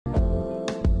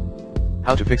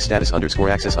How to fix status underscore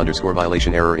access underscore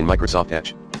violation error in Microsoft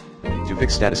Edge. To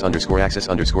fix status underscore access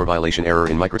underscore violation error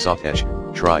in Microsoft Edge,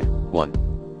 try 1.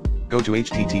 Go to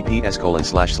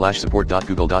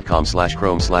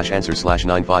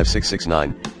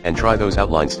https://support.google.com/chrome/answer/95669 and try those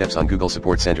outlined steps on Google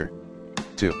Support Center.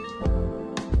 2.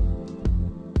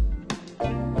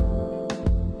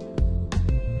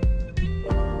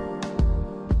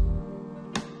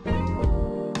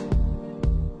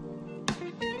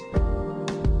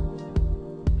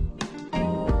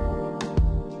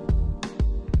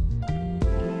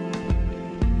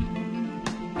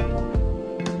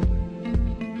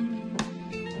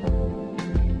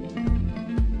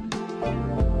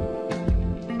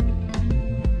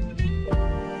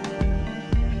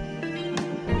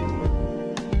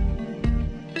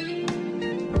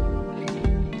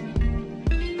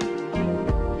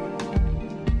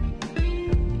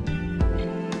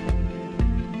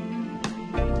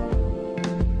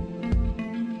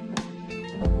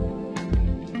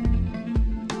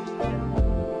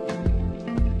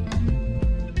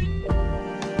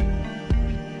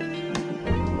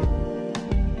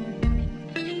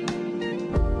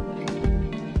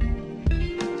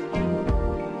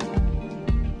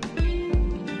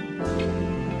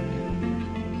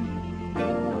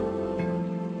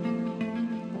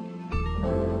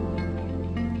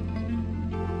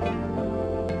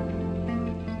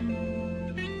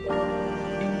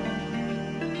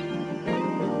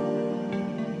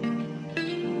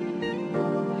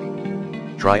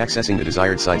 Try accessing the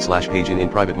desired site/page in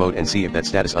private mode and see if that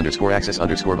status underscore access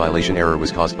underscore violation error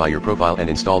was caused by your profile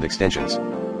and installed extensions.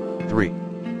 3.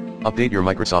 Update your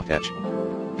Microsoft Edge.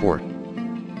 4.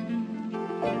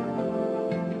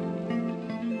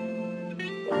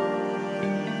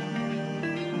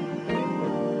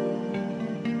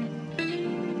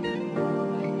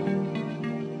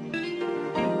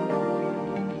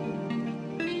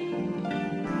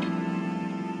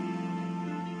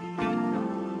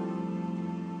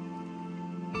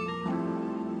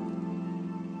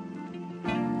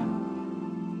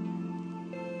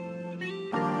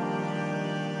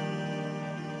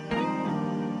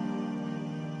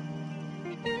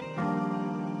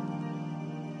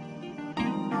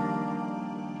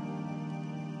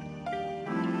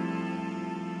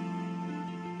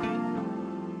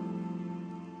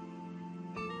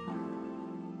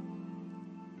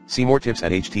 See more tips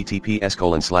at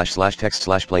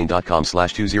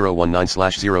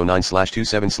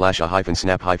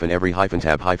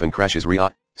https://text/plain.com/2019/09/27/a-snap-every-tab-crashes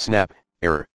snap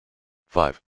error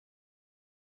 5.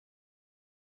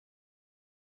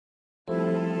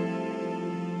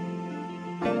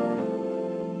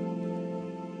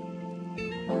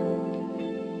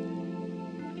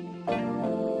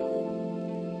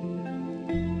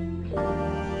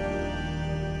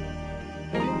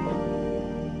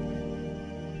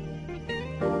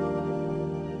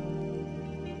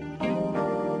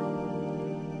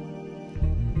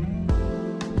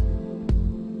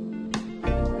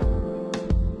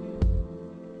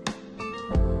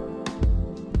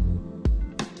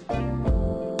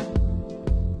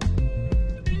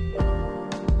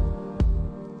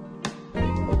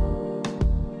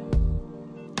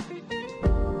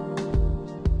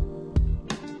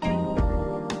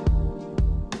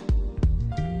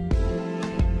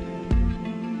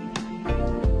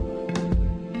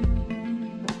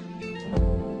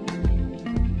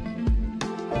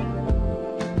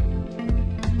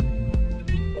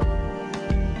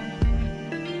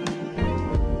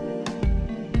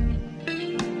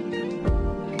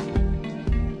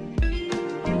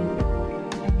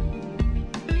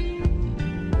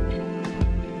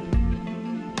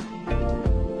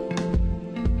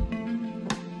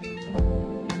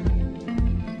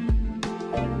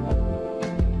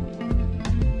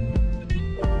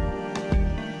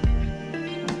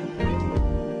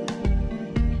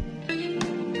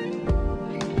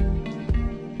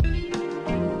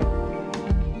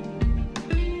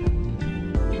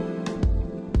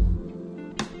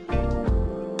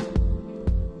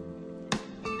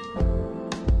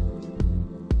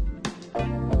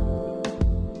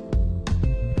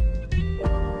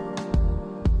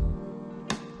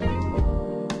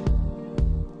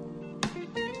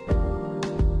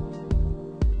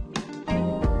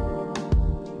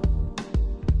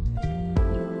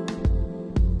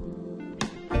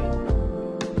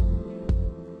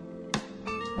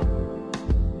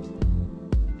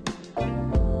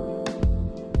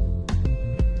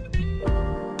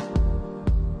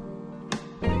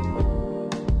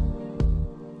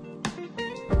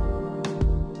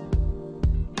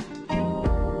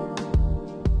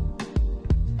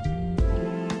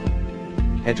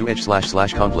 Head to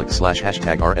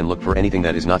edge//conflict/#r and look for anything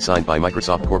that is not signed by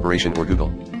Microsoft Corporation or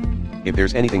Google. If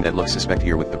there's anything that looks suspect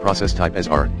here with the process type as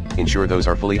R, ensure those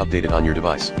are fully updated on your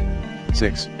device.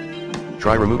 6.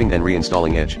 Try removing and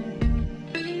reinstalling Edge.